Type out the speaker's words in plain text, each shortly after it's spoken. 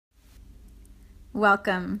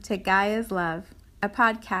Welcome to Gaia's Love, a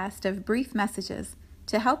podcast of brief messages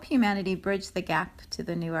to help humanity bridge the gap to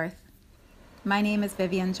the new earth. My name is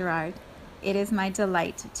Vivian Gerard. It is my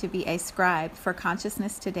delight to be a scribe for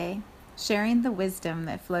consciousness today, sharing the wisdom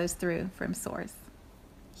that flows through from Source.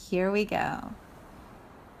 Here we go.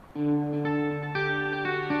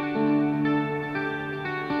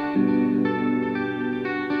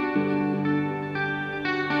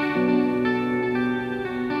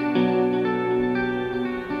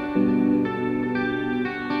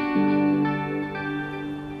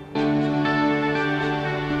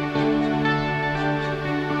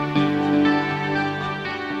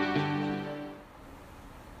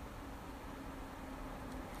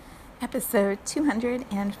 Episode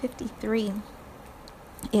 253.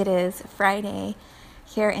 It is Friday.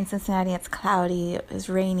 Here in Cincinnati, it's cloudy. It was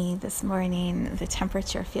rainy this morning. The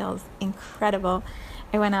temperature feels incredible.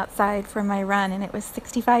 I went outside for my run and it was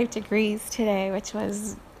 65 degrees today, which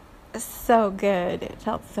was so good. It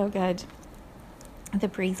felt so good. The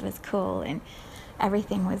breeze was cool and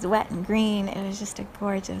everything was wet and green. It was just a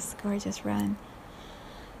gorgeous, gorgeous run.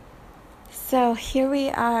 So here we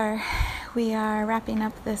are. We are wrapping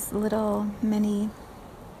up this little mini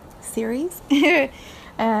series.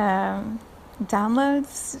 Downloads,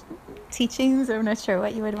 teachings, I'm not sure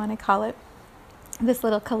what you would want to call it. This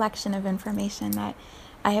little collection of information that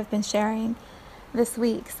I have been sharing this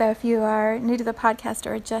week. So if you are new to the podcast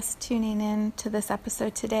or just tuning in to this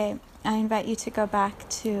episode today, I invite you to go back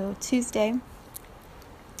to Tuesday,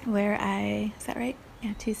 where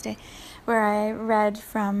Tuesday, where I read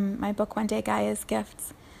from my book, One Day Gaia's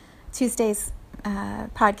Gifts. Tuesday's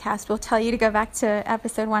podcast will tell you to go back to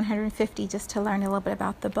episode 150 just to learn a little bit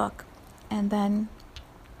about the book. And then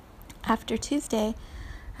after Tuesday,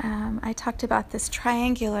 I talked about this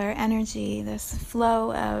triangular energy, this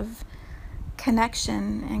flow of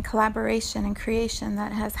connection and collaboration and creation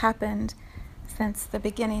that has happened since the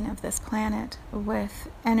beginning of this planet, with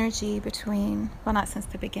energy between, well, not since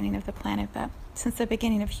the beginning of the planet, but since the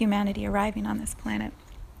beginning of humanity arriving on this planet.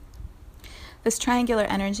 This triangular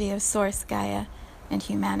energy of Source, Gaia, and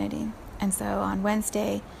humanity. And so on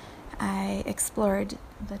Wednesday, I explored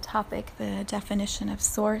the topic, the definition of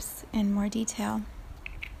Source, in more detail.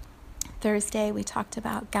 Thursday, we talked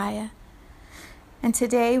about Gaia. And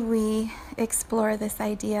today we explore this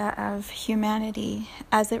idea of humanity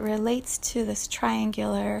as it relates to this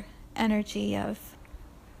triangular energy of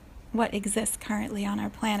what exists currently on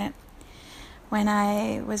our planet. When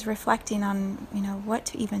I was reflecting on, what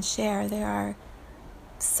to even share, there are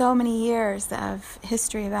so many years of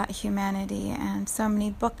history about humanity and so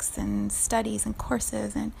many books and studies and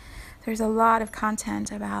courses, and there's a lot of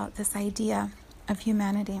content about this idea of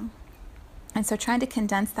humanity. And so trying to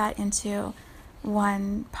condense that into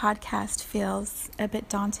one podcast feels a bit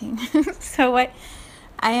daunting. So what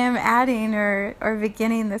I am adding or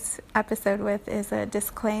beginning this episode with is a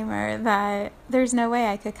disclaimer that there's no way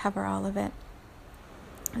I could cover all of it.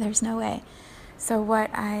 There's no way. So what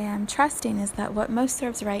I am trusting is that what most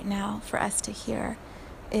serves right now for us to hear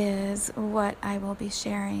is what I will be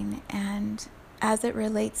sharing. And as it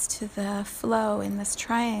relates to the flow in this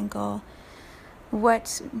triangle,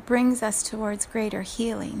 what brings us towards greater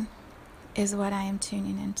healing is what I am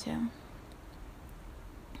tuning into.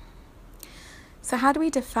 So how do we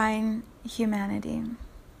define humanity?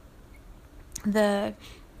 The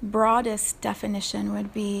broadest definition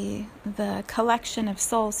would be the collection of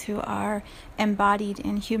souls who are embodied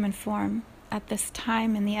in human form at this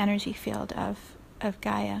time in the energy field of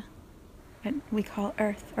Gaia, what we call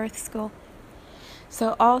Earth School.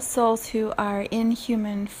 So all souls who are in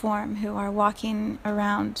human form, who are walking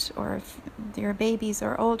around, or if you're babies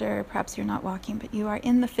or older, perhaps you're not walking, but you are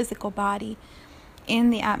in the physical body, in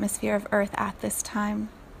the atmosphere of Earth at this time.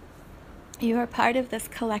 You are part of this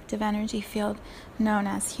collective energy field known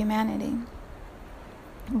as humanity.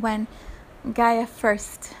 When Gaia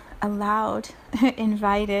first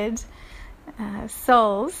invited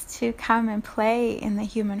souls to come and play in the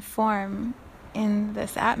human form in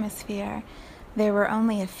this atmosphere, there were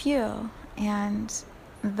only a few, and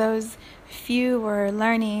those few were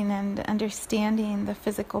learning and understanding the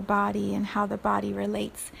physical body and how the body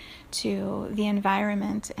relates to the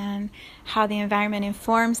environment and how the environment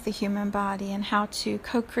informs the human body and how to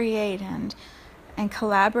co-create and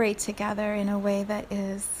collaborate together in a way that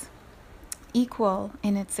is equal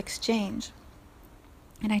in its exchange.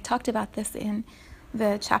 And I talked about this in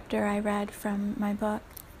the chapter I read from my book.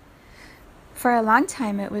 For a long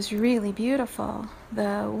time, it was really beautiful,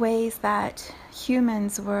 the ways that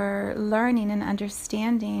humans were learning and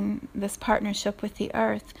understanding this partnership with the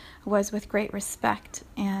earth was with great respect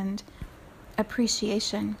and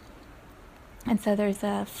appreciation. And so there's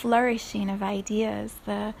a flourishing of ideas,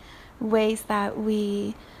 the ways that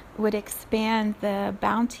we would expand the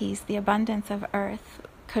bounties, the abundance of earth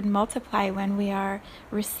could multiply when we are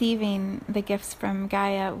receiving the gifts from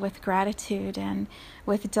Gaia with gratitude and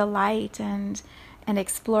with delight and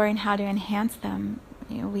exploring how to enhance them.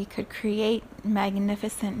 We could create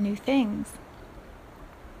magnificent new things.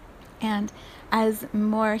 And as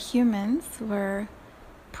more humans were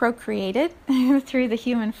procreated through the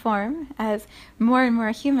human form, as more and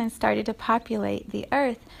more humans started to populate the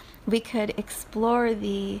earth, we could explore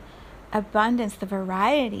the abundance, the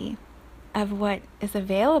variety of what is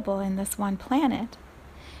available in this one planet.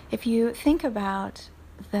 If you think about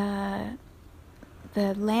the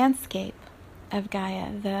landscape of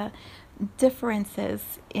Gaia, the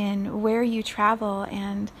differences in where you travel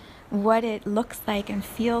and what it looks like and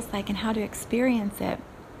feels like and how to experience it,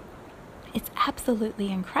 it's absolutely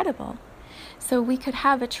incredible. So we could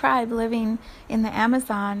have a tribe living in the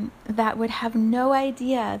Amazon that would have no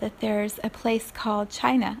idea that there's a place called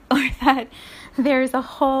China, or that there's a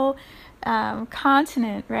whole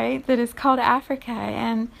continent, right, that is called Africa.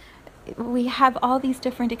 And we have all these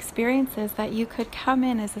different experiences that you could come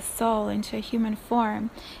in as a soul into a human form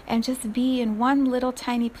and just be in one little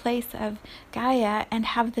tiny place of Gaia and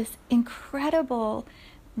have this incredible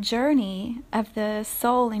journey of the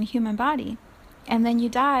soul in human body. And then you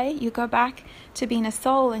die, you go back to being a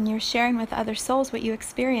soul, and you're sharing with other souls what you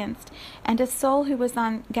experienced. And a soul who was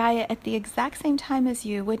on Gaia at the exact same time as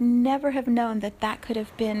you would never have known that that could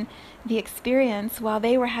have been the experience while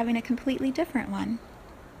they were having a completely different one.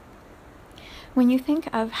 When you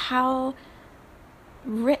think of how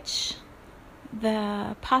rich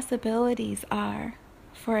the possibilities are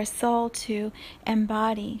for a soul to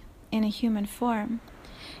embody in a human form,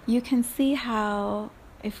 you can see how,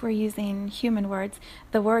 if we're using human words,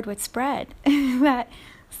 the word would spread, that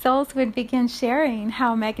souls would begin sharing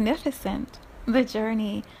how magnificent the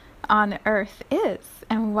journey on Earth is.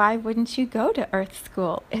 And why wouldn't you go to Earth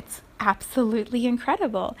School? It's absolutely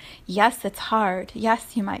incredible. Yes, it's hard.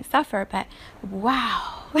 Yes, you might suffer, but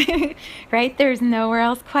wow, right? There's nowhere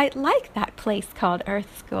else quite like that place called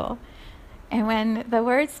Earth School. And when the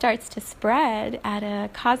word starts to spread at a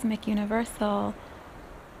cosmic, universal,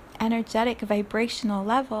 energetic, vibrational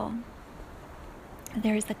level,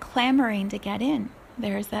 there's a clamoring to get in.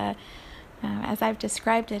 There's a, as I've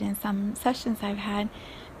described it in some sessions I've had,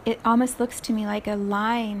 it almost looks to me like a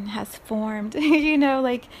line has formed.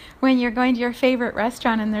 Like when you're going to your favorite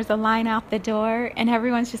restaurant and there's a line out the door and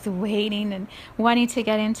everyone's just waiting and wanting to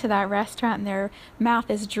get into that restaurant, and their mouth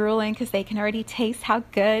is drooling because they can already taste how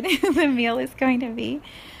good the meal is going to be.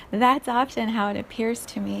 That's often how it appears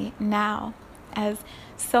to me now, as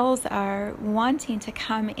souls are wanting to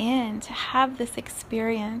come in to have this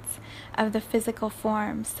experience of the physical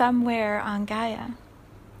form somewhere on Gaia.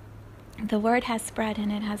 The word has spread,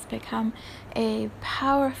 and it has become a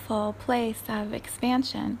powerful place of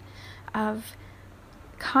expansion, of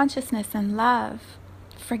consciousness and love,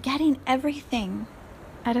 forgetting everything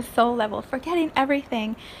at a soul level, forgetting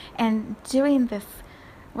everything and doing this,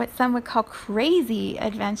 what some would call crazy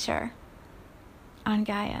adventure on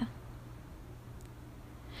Gaia.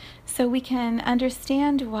 So we can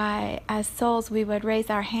understand why, as souls, we would raise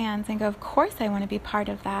our hands and go, of course I want to be part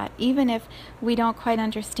of that. Even if we don't quite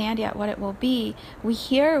understand yet what it will be, we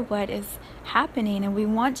hear what is happening and we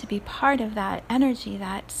want to be part of that energy,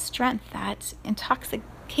 that strength, that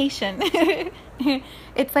intoxication.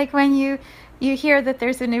 It's like when you hear that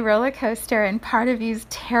there's a new roller coaster and part of you's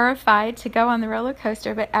terrified to go on the roller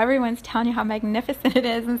coaster, but everyone's telling you how magnificent it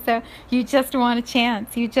is, and so you just want a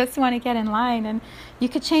chance. You just want to get in line, and you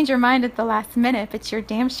could change your mind at the last minute, but you're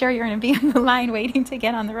damn sure you're going to be in the line waiting to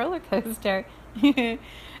get on the roller coaster.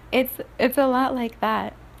 It's a lot like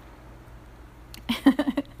that.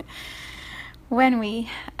 When we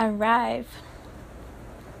arrive,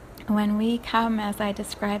 when we come, as I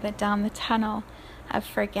describe it, down the tunnel of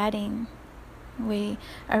forgetting, we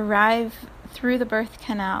arrive through the birth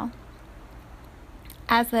canal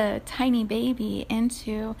as a tiny baby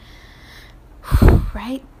into,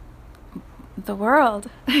 right, the world.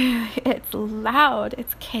 It's loud,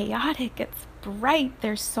 it's chaotic, it's bright,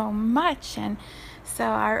 there's so much. And so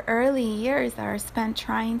our early years are spent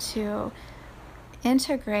trying to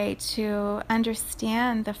integrate, to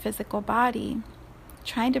understand the physical body,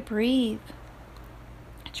 trying to breathe,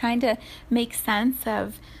 trying to make sense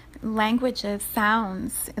of languages,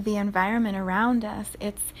 sounds, the environment around us.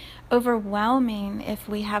 It's overwhelming if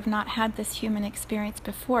we have not had this human experience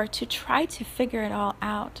before to try to figure it all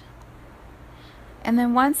out. And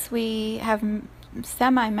then once we have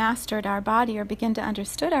semi-mastered our body or begin to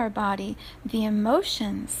understand our body, the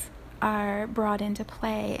emotions are brought into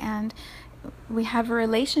play, and we have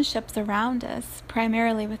relationships around us,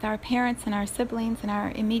 primarily with our parents and our siblings and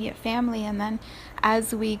our immediate family, and then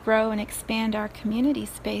as we grow and expand our community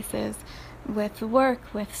spaces with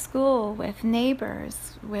work, with school, with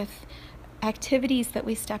neighbors, with activities that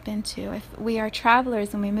we step into. If we are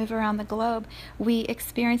travelers and we move around the globe, we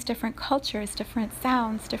experience different cultures, different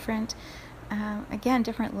sounds, different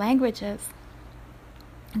languages,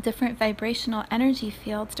 different vibrational energy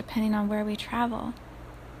fields depending on where we travel.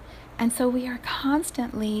 And so we are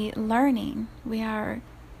constantly learning. We are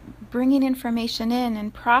bringing information in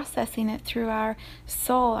and processing it through our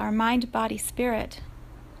soul, our mind, body, spirit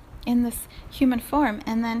in this human form,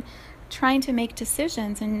 and then trying to make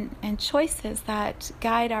decisions and choices that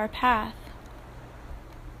guide our path.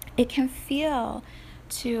 It can feel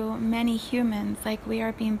to many humans like we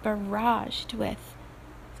are being barraged with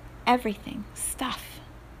everything, stuff,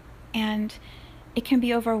 and it can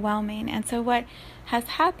be overwhelming. And so what has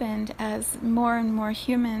happened as more and more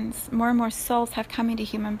humans, more and more souls have come into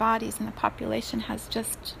human bodies, and the population has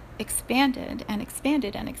just expanded and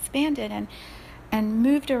expanded and expanded and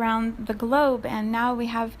moved around the globe, and now we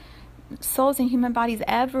have souls in human bodies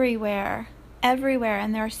everywhere,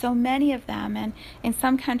 and there are so many of them, and in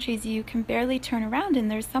some countries you can barely turn around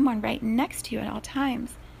and there's someone right next to you at all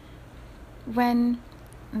times. When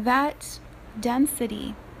that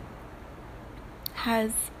density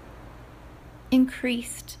has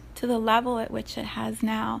increased to the level at which it has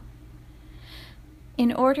now,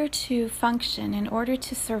 in order to function, in order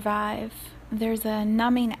to survive, there's a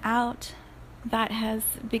numbing out that has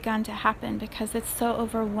begun to happen, because it's so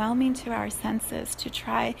overwhelming to our senses to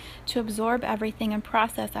try to absorb everything and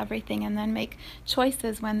process everything and then make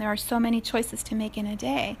choices when there are so many choices to make in a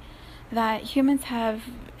day, that humans have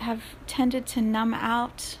tended to numb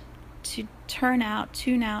out, to tune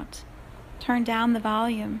out, turn down the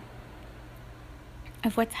volume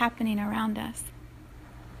of what's happening around us.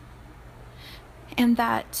 And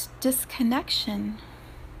that disconnection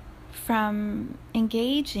from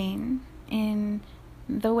engaging in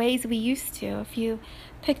the ways we used to. If you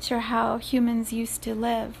picture how humans used to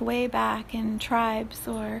live way back in tribes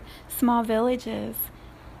or small villages,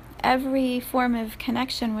 every form of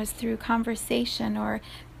connection was through conversation or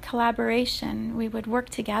collaboration. We would work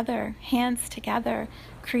together, hands together,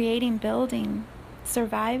 creating, building,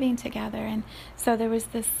 surviving together. And so there was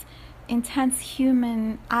this intense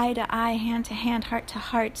human eye-to-eye, hand-to-hand,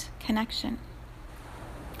 heart-to-heart connection.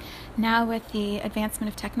 Now with the advancement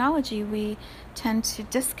of technology, we tend to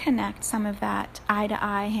disconnect some of that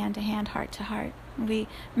eye-to-eye, hand-to-hand, heart-to-heart. We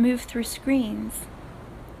move through screens.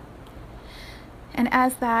 And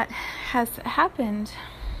as that has happened,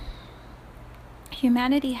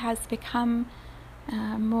 humanity has become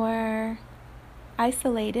more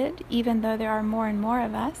isolated, even though there are more and more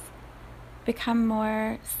of us, become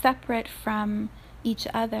more separate from each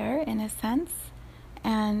other in a sense,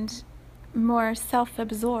 and more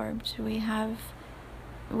self-absorbed. We have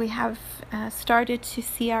started to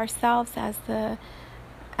see ourselves as the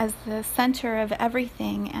center of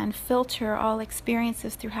everything and filter all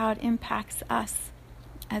experiences through how it impacts us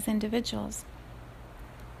as individuals.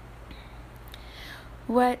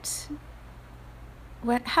 What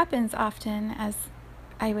happens often, as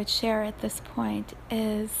I would share at this point,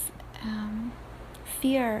 is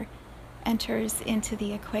fear enters into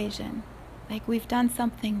the equation. Like we've done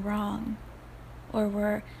something wrong, or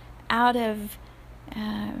we're out of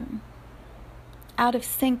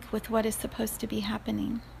sync with what is supposed to be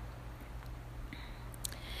happening.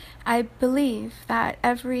 I believe that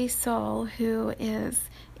every soul who is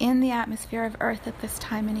in the atmosphere of Earth at this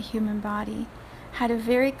time in a human body had a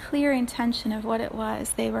very clear intention of what it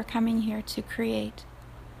was they were coming here to create,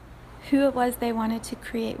 who it was they wanted to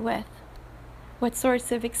create with, what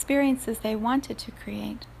sorts of experiences they wanted to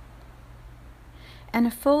create, and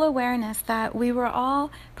a full awareness that we were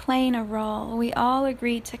all playing a role. We all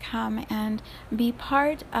agreed to come and be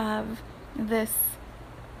part of this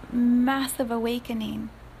massive awakening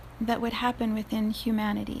that would happen within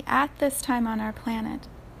humanity at this time on our planet.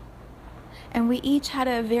 And we each had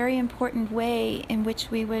a very important way in which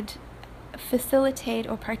we would facilitate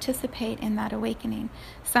or participate in that awakening.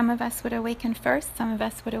 Some of us would awaken first, some of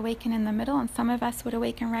us would awaken in the middle, and some of us would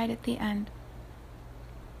awaken right at the end.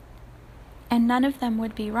 And none of them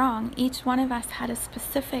would be wrong. Each one of us had a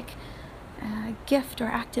specific gift or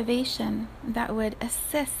activation that would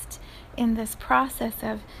assist in this process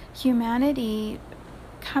of humanity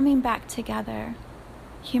coming back together.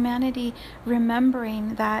 Humanity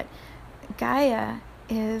remembering that Gaia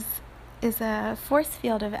is a force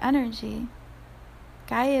field of energy.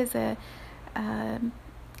 Gaia is a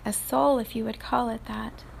soul, if you would call it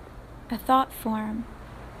that. a thought form,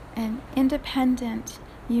 an independent,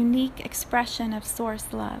 unique expression of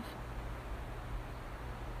source love.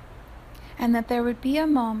 And that there would be a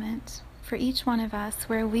moment for each one of us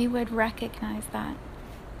where we would recognize that.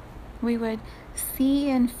 We would see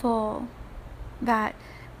in full that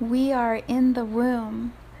we are in the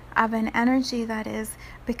womb of an energy that is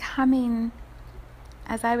becoming,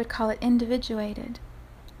 as I would call it, individuated,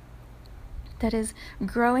 that is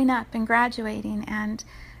growing up and graduating and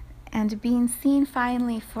being seen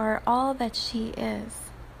finally for all that she is.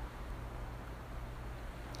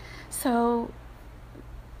 So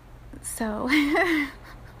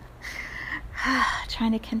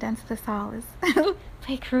trying to condense this all is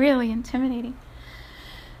like really intimidating.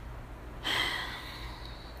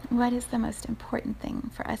 What is the most important thing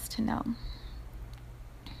for us to know?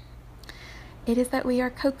 It is that we are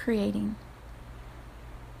co-creating.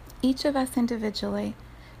 Each of us individually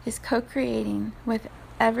is co-creating with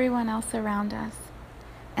everyone else around us.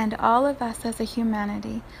 And all of us as a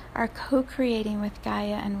humanity are co-creating with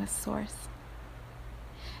Gaia and with Source.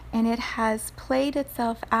 And it has played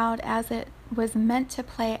itself out as it was meant to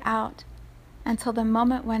play out until the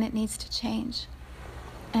moment when it needs to change.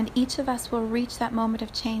 And each of us will reach that moment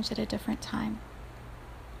of change at a different time.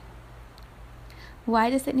 Why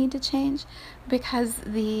does it need to change? Because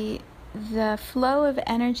the flow of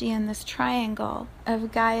energy in this triangle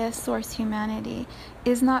of Gaia, Source, Humanity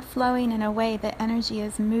is not flowing in a way that energy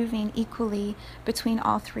is moving equally between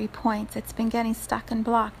all 3 points. It's been getting stuck and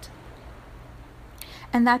blocked.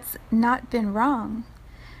 And that's not been wrong.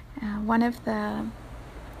 One of the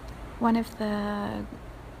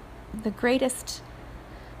greatest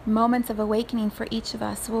moments of awakening for each of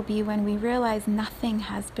us will be when we realize nothing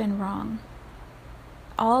has been wrong.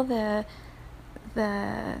 All the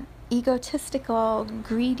egotistical,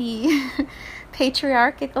 greedy,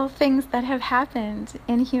 patriarchal things that have happened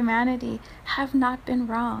in humanity have not been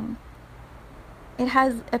wrong. It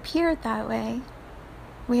has appeared that way.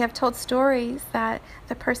 We have told stories that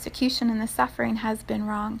the persecution and the suffering has been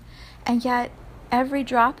wrong, and yet every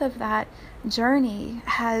drop of that journey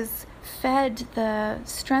has fed the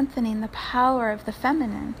strengthening, the power of the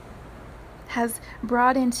feminine, has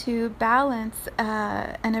brought into balance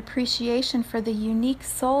an appreciation for the unique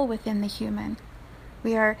soul within the human.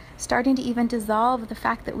 We are starting to even dissolve the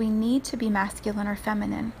fact that we need to be masculine or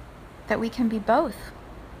feminine, that we can be both.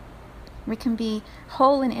 We can be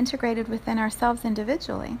whole and integrated within ourselves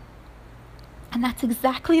individually. And that's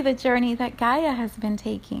exactly the journey that Gaia has been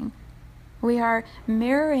taking. We are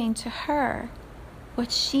mirroring to her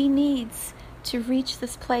what she needs to reach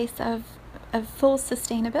this place of full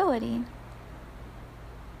sustainability.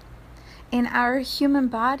 In our human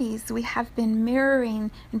bodies, we have been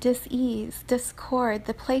mirroring dis-ease, discord,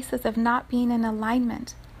 the places of not being in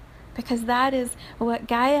alignment, because that is what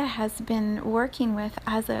Gaia has been working with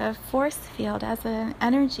as a force field, as an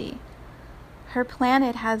energy. Her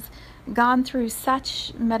planet has gone through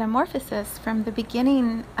such metamorphosis from the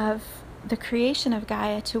beginning of the creation of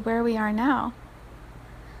Gaia to where we are now.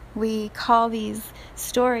 We call these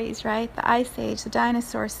stories, right? The Ice Age, the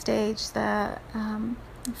dinosaur stage, the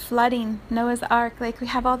flooding, Noah's Ark. Like, we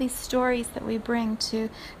have all these stories that we bring to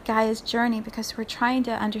Gaia's journey because we're trying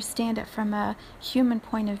to understand it from a human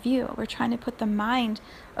point of view. We're trying to put the mind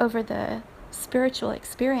over the spiritual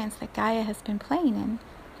experience that Gaia has been playing in.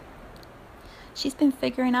 She's been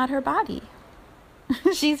figuring out her body.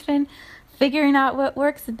 She's been figuring out what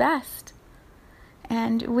works best.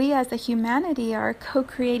 And we as a humanity are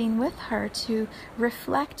co-creating with her to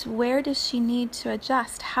reflect, where does she need to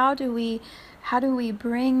adjust? How do we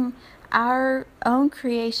bring our own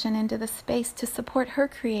creation into the space to support her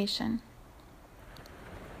creation?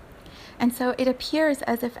 And so it appears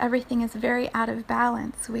as if everything is very out of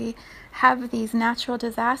balance. We have these natural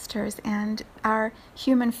disasters, and our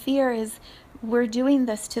human fear is we're doing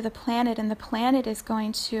this to the planet and the planet is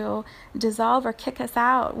going to dissolve or kick us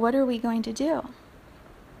out. What are we going to do?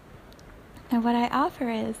 And what I offer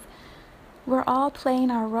is, we're all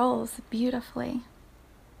playing our roles beautifully.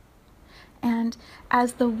 And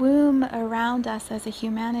as the womb around us as a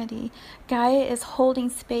humanity, Gaia is holding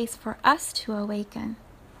space for us to awaken.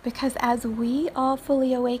 Because as we all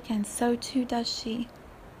fully awaken, so too does she.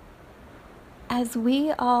 As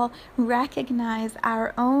we all recognize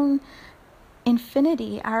our own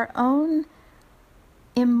infinity, our own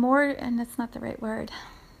and that's not the right word.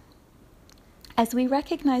 As we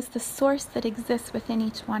recognize the source that exists within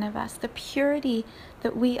each one of us, the purity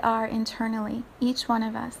that we are internally, each one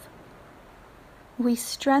of us, we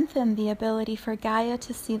strengthen the ability for Gaia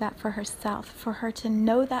to see that for herself, for her to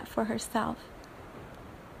know that for herself.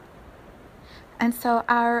 And so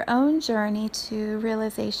our own journey to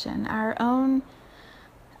realization, our own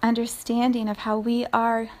understanding of how we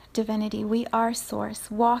are divinity, we are source,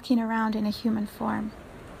 walking around in a human form.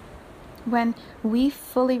 When we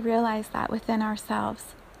fully realize that within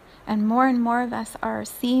ourselves, and more of us are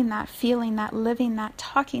seeing that, feeling that, living that,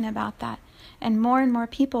 talking about that, and more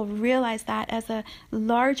people realize that as a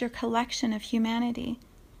larger collection of humanity,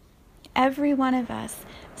 every one of us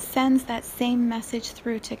sends that same message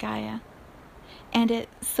through to Gaia. And it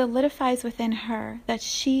solidifies within her that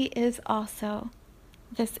she is also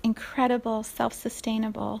this incredible,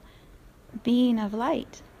 self-sustainable being of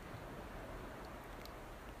light.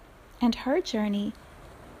 And her journey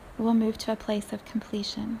will move to a place of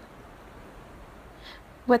completion.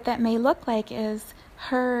 What that may look like is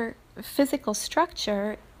her physical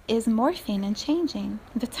structure is morphing and changing.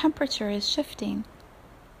 The temperature is shifting.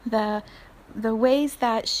 The ways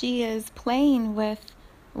that she is playing with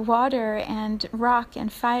water and rock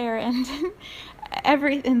and fire and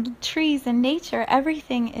everything, trees and nature,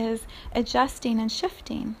 everything is adjusting and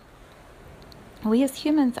shifting. We as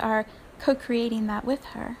humans are co-creating that with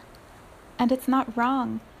her. And it's not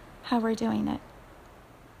wrong how we're doing it.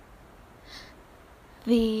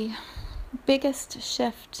 The biggest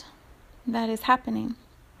shift that is happening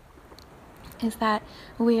is that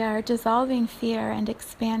we are dissolving fear and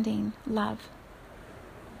expanding love.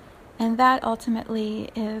 And that ultimately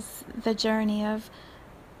is the journey of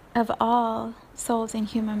all souls in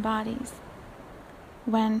human bodies.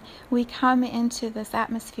 When we come into this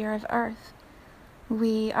atmosphere of earth,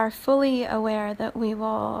 we are fully aware that we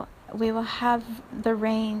will have the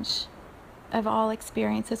range of all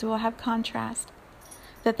experiences. We will have contrast.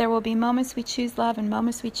 That there will be moments we choose love and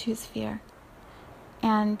moments we choose fear.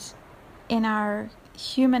 And in our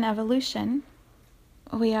human evolution,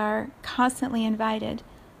 we are constantly invited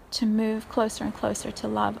to move closer and closer to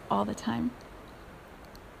love all the time.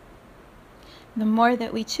 The more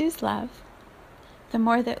that we choose love, the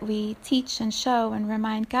more that we teach and show and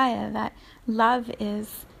remind Gaia that love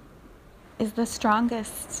is the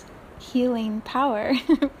strongest healing power,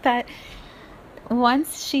 that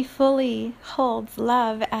once she fully holds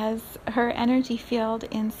love as her energy field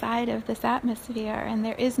inside of this atmosphere and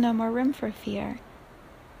there is no more room for fear,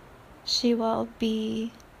 she will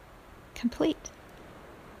be complete,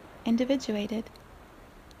 individuated,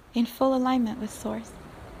 in full alignment with Source.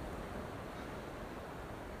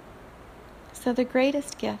 So the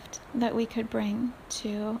greatest gift that we could bring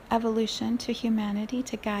to evolution, to humanity,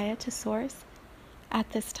 to Gaia, to Source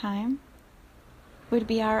at this time would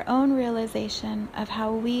be our own realization of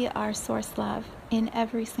how we are Source love in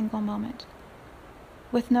every single moment,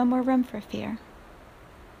 with no more room for fear.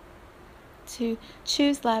 To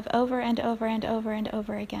choose love over and over and over and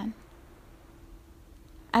over again.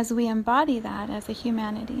 As we embody that as a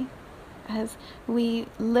humanity, as we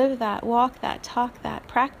live that, walk that, talk that,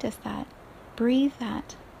 practice that, breathe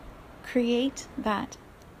that, create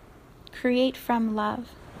from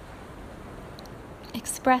love,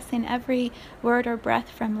 expressing every word or breath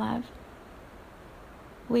from love,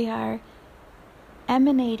 we are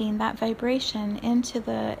emanating that vibration into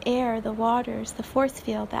the air, the waters, the force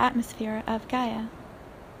field, the atmosphere of Gaia.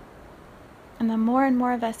 And the more and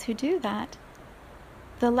more of us who do that,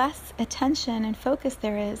 the less attention and focus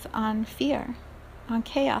there is on fear, on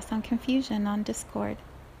chaos, on confusion, on discord.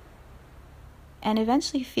 And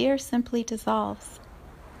eventually fear simply dissolves.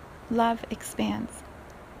 Love expands.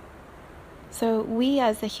 So we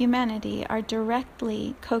as a humanity are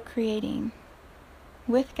directly co-creating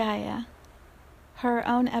with Gaia her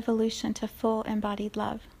own evolution to full embodied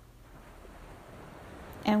love.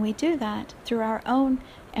 And we do that through our own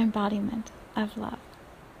embodiment of love.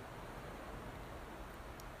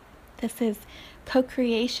 This is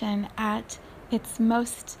co-creation at its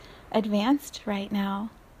most advanced right now.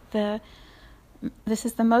 This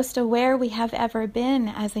is the most aware we have ever been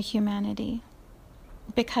as a humanity,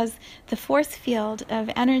 because the force field of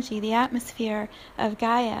energy, the atmosphere of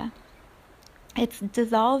Gaia, it's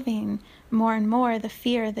dissolving more and more the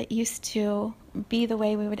fear that used to be the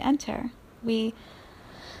way we would enter.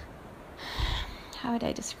 How would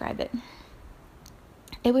I describe it?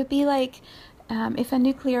 It would be like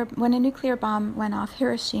when a nuclear bomb went off,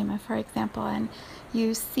 Hiroshima, for example, and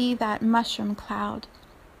you see that mushroom cloud.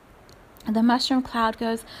 The mushroom cloud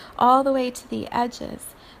goes all the way to the edges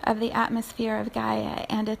of the atmosphere of Gaia,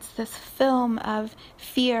 and it's this film of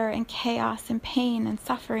fear and chaos and pain and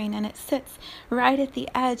suffering, and it sits right at the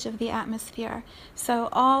edge of the atmosphere. So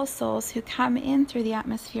all souls who come in through the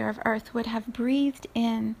atmosphere of Earth would have breathed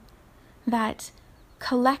in that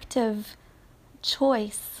collective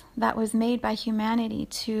choice that was made by humanity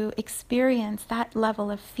to experience that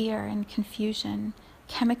level of fear and confusion,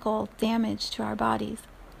 chemical damage to our bodies.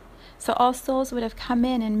 So all souls would have come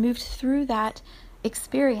in and moved through that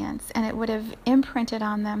experience, and it would have imprinted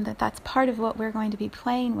on them that that's part of what we're going to be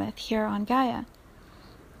playing with here on Gaia.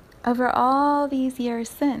 Over all these years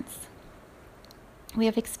since, we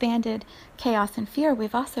have expanded chaos and fear.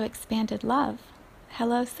 We've also expanded love.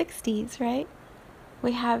 Hello, 60s, right?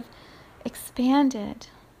 We have expanded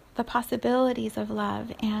the possibilities of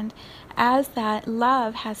love, and as that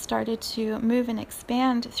love has started to move and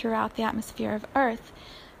expand throughout the atmosphere of Earth,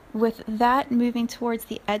 with that moving towards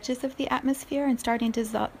the edges of the atmosphere and starting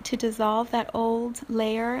to dissolve that old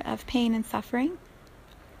layer of pain and suffering,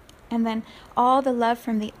 and then all the love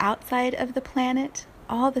from the outside of the planet,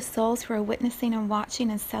 all the souls who are witnessing and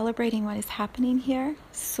watching and celebrating what is happening here,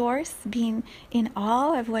 Source being in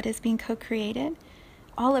awe of what is being co-created,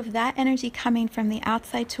 all of that energy coming from the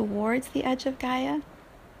outside towards the edge of Gaia,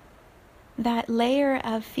 that layer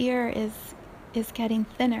of fear is getting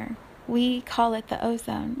thinner. We call it the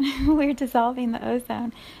ozone. We're dissolving the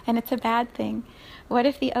ozone, and it's a bad thing. What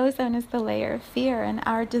if the ozone is the layer of fear, and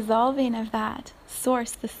our dissolving of that,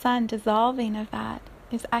 Source, the sun, dissolving of that,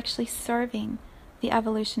 is actually serving the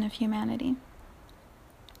evolution of humanity?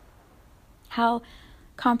 How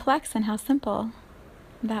complex and how simple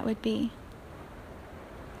that would be.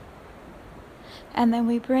 And then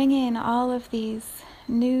we bring in all of these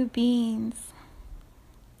new beings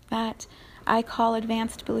that I call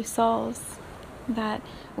advanced blue souls, that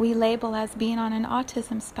we label as being on an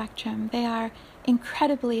autism spectrum. They are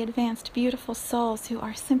incredibly advanced, beautiful souls who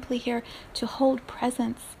are simply here to hold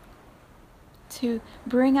presence, to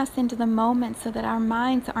bring us into the moment so that our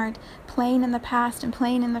minds aren't playing in the past and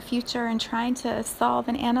playing in the future and trying to solve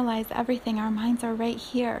and analyze everything. Our minds are right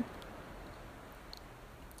here.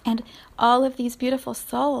 And all of these beautiful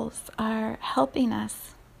souls are helping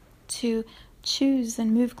us to choose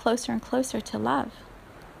and move closer and closer to love,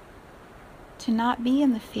 to not be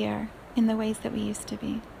in the fear in the ways that we used to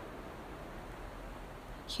be.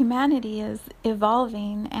 Humanity is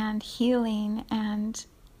evolving and healing, and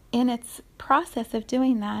in its process of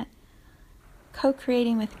doing that,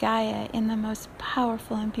 co-creating with Gaia in the most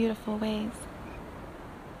powerful and beautiful ways.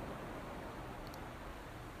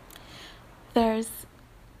 There's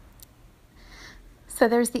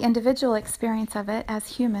the individual experience of it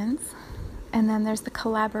as humans, and then there's the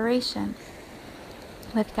collaboration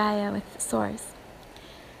with Gaia, with Source.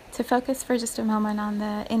 To focus for just a moment on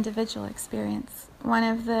the individual experience, one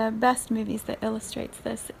of the best movies that illustrates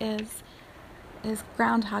this is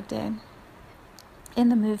Groundhog Day. In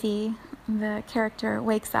the movie, the character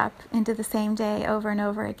wakes up into the same day over and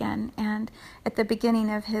over again, and at the beginning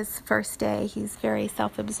of his first day, he's very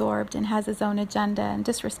self-absorbed and has his own agenda and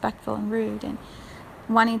disrespectful and rude and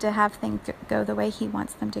wanting to have things go the way he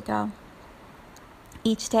wants them to go.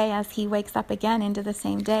 Each day as he wakes up again into the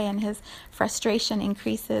same day, and his frustration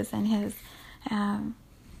increases and his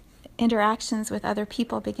interactions with other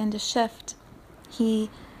people begin to shift, he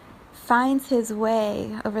finds his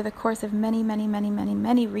way over the course of many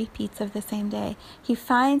repeats of the same day. He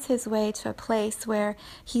finds his way to a place where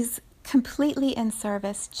he's completely in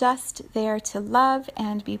service, just there to love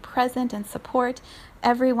and be present and support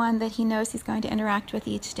everyone that he knows he's going to interact with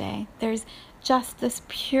each day. There's just this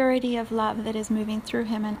purity of love that is moving through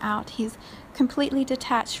him and out. He's completely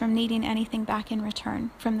detached from needing anything back in return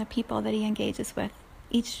from the people that he engages with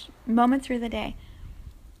each moment through the day.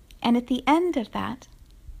 And at the end of that,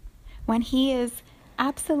 when he is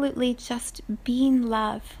absolutely just being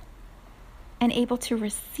love and able to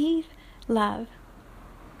receive love,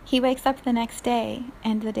 he wakes up the next day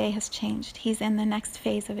and the day has changed. He's in the next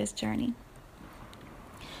phase of his journey.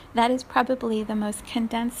 That is probably the most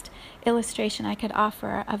condensed illustration I could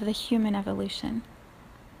offer of the human evolution.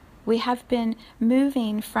 We have been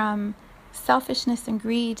moving from selfishness and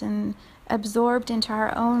greed and absorbed into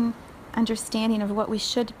our own understanding of what we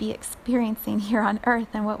should be experiencing here on Earth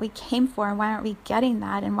and what we came for, and why aren't we getting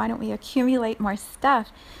that, and why don't we accumulate more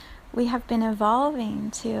stuff. We have been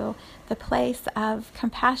evolving to the place of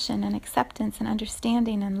compassion and acceptance and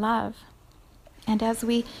understanding and love. And as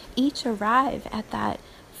we each arrive at that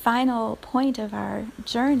final point of our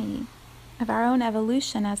journey, of our own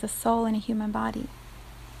evolution as a soul in a human body,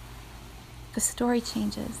 the story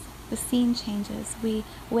changes, the scene changes. We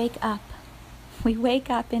wake up. We wake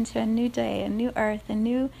up into a new day, a new earth, a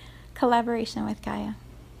new collaboration with Gaia.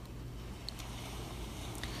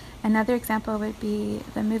 Another example would be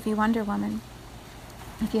the movie Wonder Woman.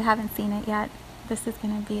 If you haven't seen it yet, this is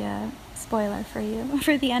going to be a spoiler for you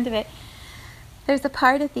for the end of it. There's a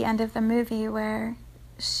part at the end of the movie where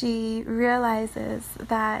she realizes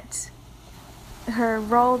that her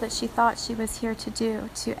role that she thought she was here to do,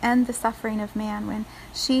 to end the suffering of man, when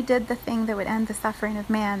she did the thing that would end the suffering of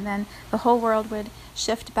man, then the whole world would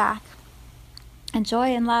shift back, and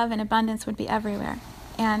joy and love and abundance would be everywhere.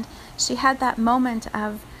 And she had that moment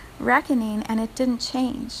of reckoning, and it didn't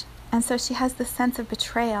change. And so she has this sense of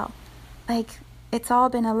betrayal, like, it's all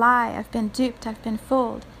been a lie, I've been duped, I've been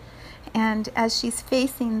fooled. And as she's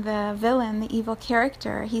facing the villain, the evil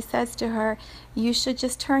character, he says to her, you should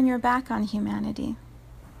just turn your back on humanity.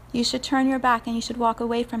 You should turn your back and you should walk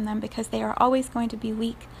away from them, because they are always going to be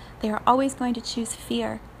weak. They are always going to choose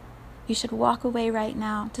fear. You should walk away right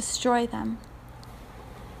now, destroy them.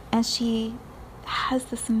 And she has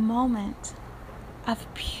this moment of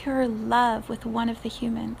pure love with one of the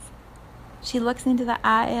humans. She looks into the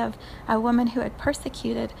eye of a woman who had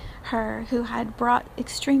persecuted her, who had brought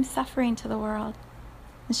extreme suffering to the world.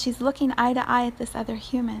 And she's looking eye to eye at this other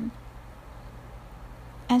human.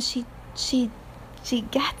 And she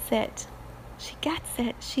gets it. She gets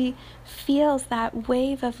it. She feels that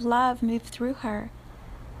wave of love move through her.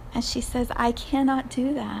 And she says, I cannot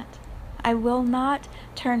do that. I will not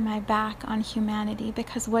turn my back on humanity,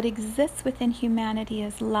 because what exists within humanity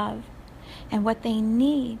is love. And what they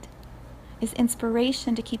need is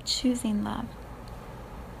inspiration to keep choosing love.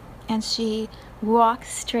 And she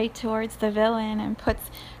walks straight towards the villain and puts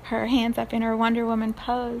her hands up in her Wonder Woman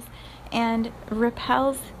pose and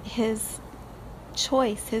repels his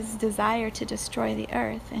choice, his desire to destroy the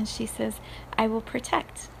earth. And she says, I will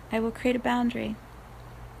protect. I will create a boundary.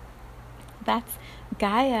 That's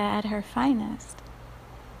Gaia at her finest.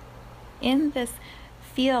 In this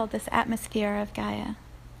field, this atmosphere of Gaia,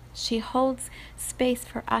 she holds space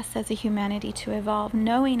for us as a humanity to evolve,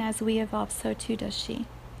 knowing as we evolve, so too does she.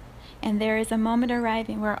 And there is a moment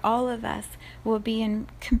arriving where all of us will be in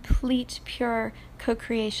complete, pure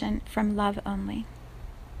co-creation from love only.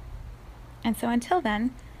 And so until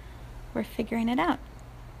then, we're figuring it out.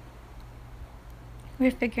 We're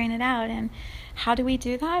figuring it out. And how do we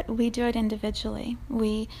do that? We do it individually.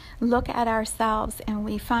 We look at ourselves and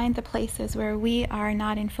we find the places where we are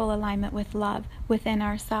not in full alignment with love within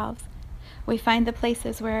ourselves. We find the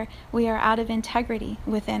places where we are out of integrity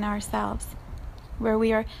within ourselves, where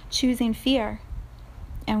we are choosing fear,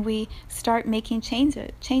 and we start making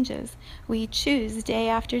changes. We choose day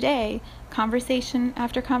after day, conversation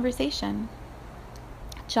after conversation,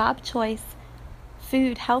 job choice,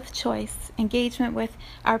 food, health choice, engagement with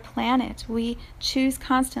our planet. We choose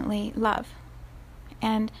constantly love.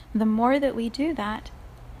 And the more that we do that,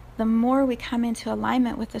 the more we come into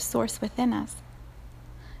alignment with the source within us.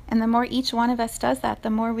 And the more each one of us does that, the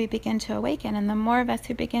more we begin to awaken. And the more of us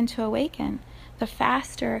who begin to awaken, the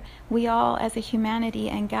faster we all as a humanity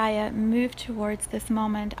and Gaia move towards this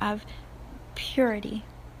moment of purity.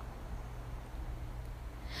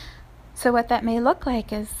 So what that may look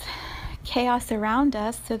like is chaos around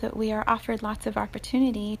us, so that we are offered lots of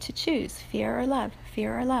opportunity to choose fear or love,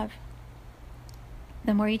 fear or love.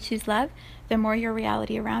 The more you choose love, the more your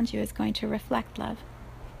reality around you is going to reflect love.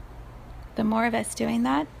 The more of us doing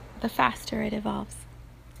that, the faster it evolves.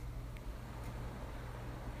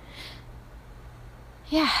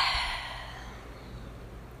 Yeah.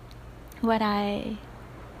 What I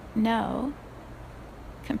know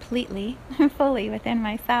completely, fully within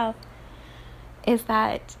myself, is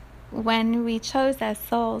that when we chose as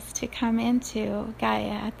souls to come into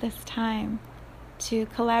Gaia at this time, to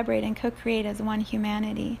collaborate and co-create as one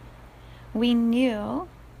humanity, we knew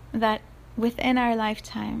that within our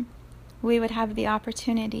lifetime, we would have the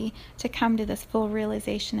opportunity to come to this full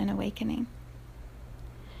realization and awakening.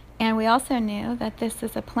 And we also knew that this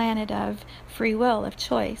is a planet of free will, of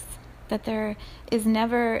choice, that there is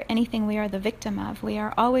never anything we are the victim of. We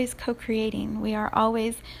are always co-creating. We are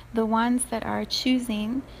always the ones that are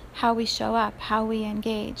choosing how we show up, how we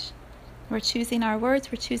engage. We're choosing our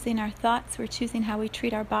words, we're choosing our thoughts, we're choosing how we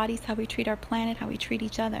treat our bodies, how we treat our planet, how we treat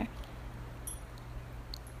each other.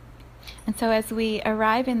 And so as we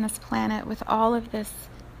arrive in this planet with all of this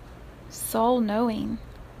soul knowing,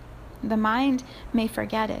 the mind may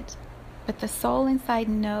forget it, but the soul inside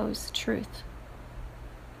knows truth,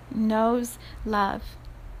 knows love.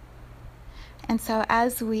 And so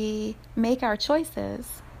as we make our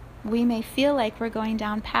choices, we may feel like we're going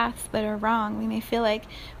down paths that are wrong. We may feel like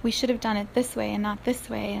we should have done it this way and not this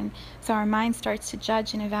way. And so our mind starts to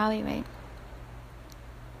judge and evaluate.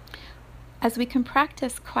 As we can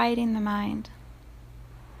practice quieting the mind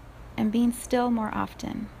and being still more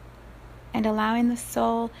often and allowing the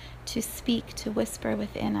soul to speak, to whisper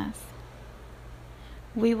within us,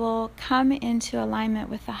 we will come into alignment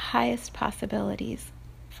with the highest possibilities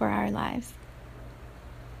for our lives.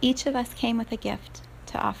 Each of us came with a gift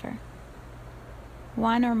to offer.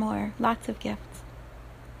 One or more, lots of gifts.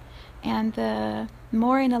 And the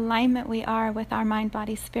more in alignment we are with our mind,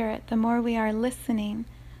 body, spirit, the more we are listening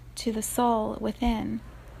to the soul within,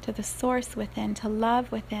 to the source within, to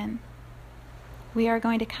love within, we are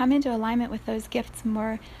going to come into alignment with those gifts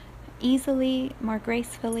more easily, more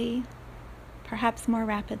gracefully, perhaps more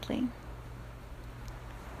rapidly.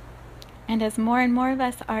 And as more and more of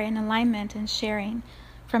us are in alignment and sharing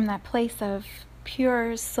from that place of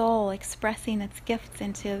pure soul expressing its gifts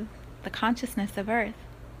into the consciousness of earth,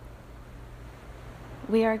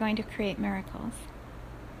 we are going to create miracles.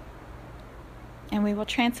 And we will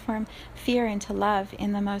transform fear into love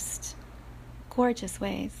in the most gorgeous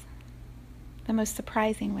ways, the most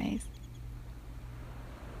surprising ways.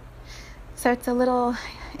 So it's a little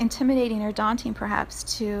intimidating or daunting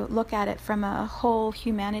perhaps to look at it from a whole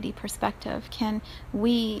humanity perspective. Can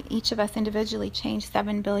we, each of us individually, change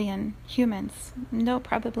 7 billion humans? No,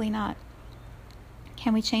 probably not.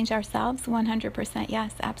 Can we change ourselves? 100%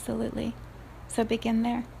 yes, absolutely. So begin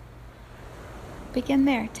there. Begin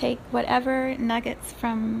there. Take whatever nuggets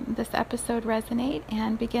from this episode resonate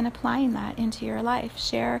and begin applying that into your life.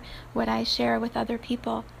 Share what I share with other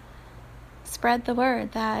people. Spread the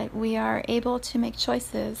word that we are able to make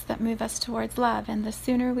choices that move us towards love. And the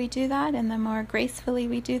sooner we do that and the more gracefully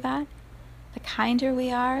we do that, the kinder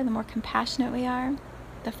we are, the more compassionate we are,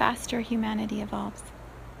 the faster humanity evolves.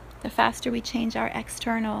 The faster we change our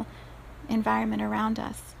external environment around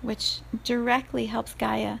us, which directly helps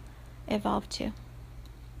Gaia evolve too.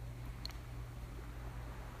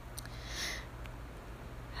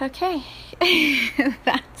 Okay,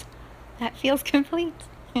 that feels complete.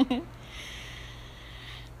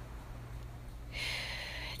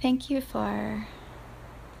 Thank you for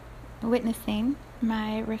witnessing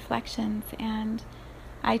my reflections, and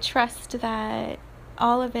I trust that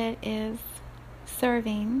all of it is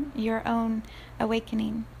serving your own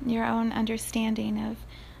awakening, your own understanding of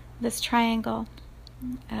this triangle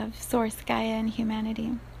of Source, Gaia, and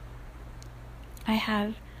humanity. I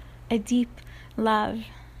have a deep love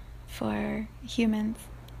for humans,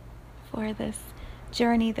 for this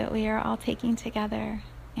journey that we are all taking together,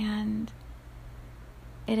 and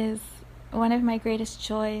it is one of my greatest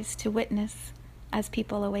joys to witness as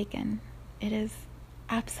people awaken. It is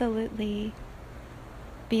absolutely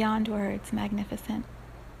beyond words magnificent.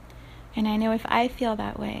 And I know if I feel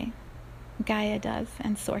that way, Gaia does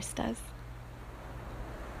and Source does.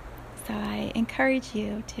 So I encourage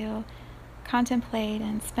you to contemplate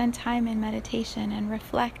and spend time in meditation and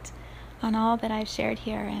reflect on all that I've shared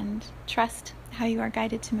here and trust how you are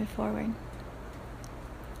guided to move forward.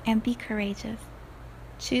 And be courageous.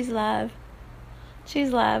 Choose love.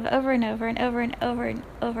 Choose love over and over and over and over and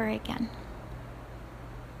over again.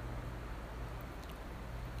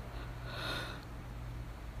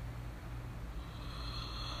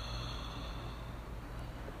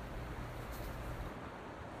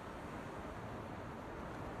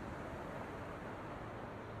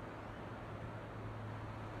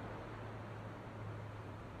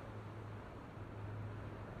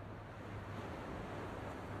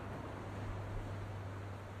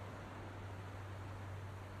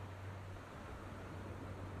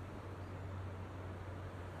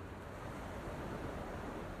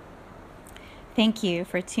 Thank you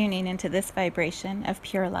for tuning into this vibration of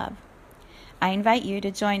pure love. I invite you to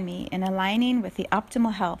join me in aligning with the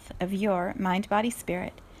optimal health of your mind, body,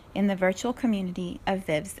 spirit in the virtual community of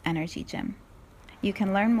Viv's Energy Gym. You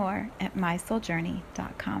can learn more at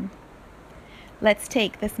mysouljourney.com. Let's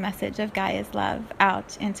take this message of Gaia's love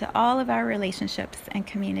out into all of our relationships and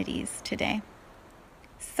communities today.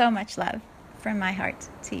 So much love from my heart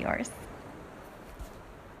to yours.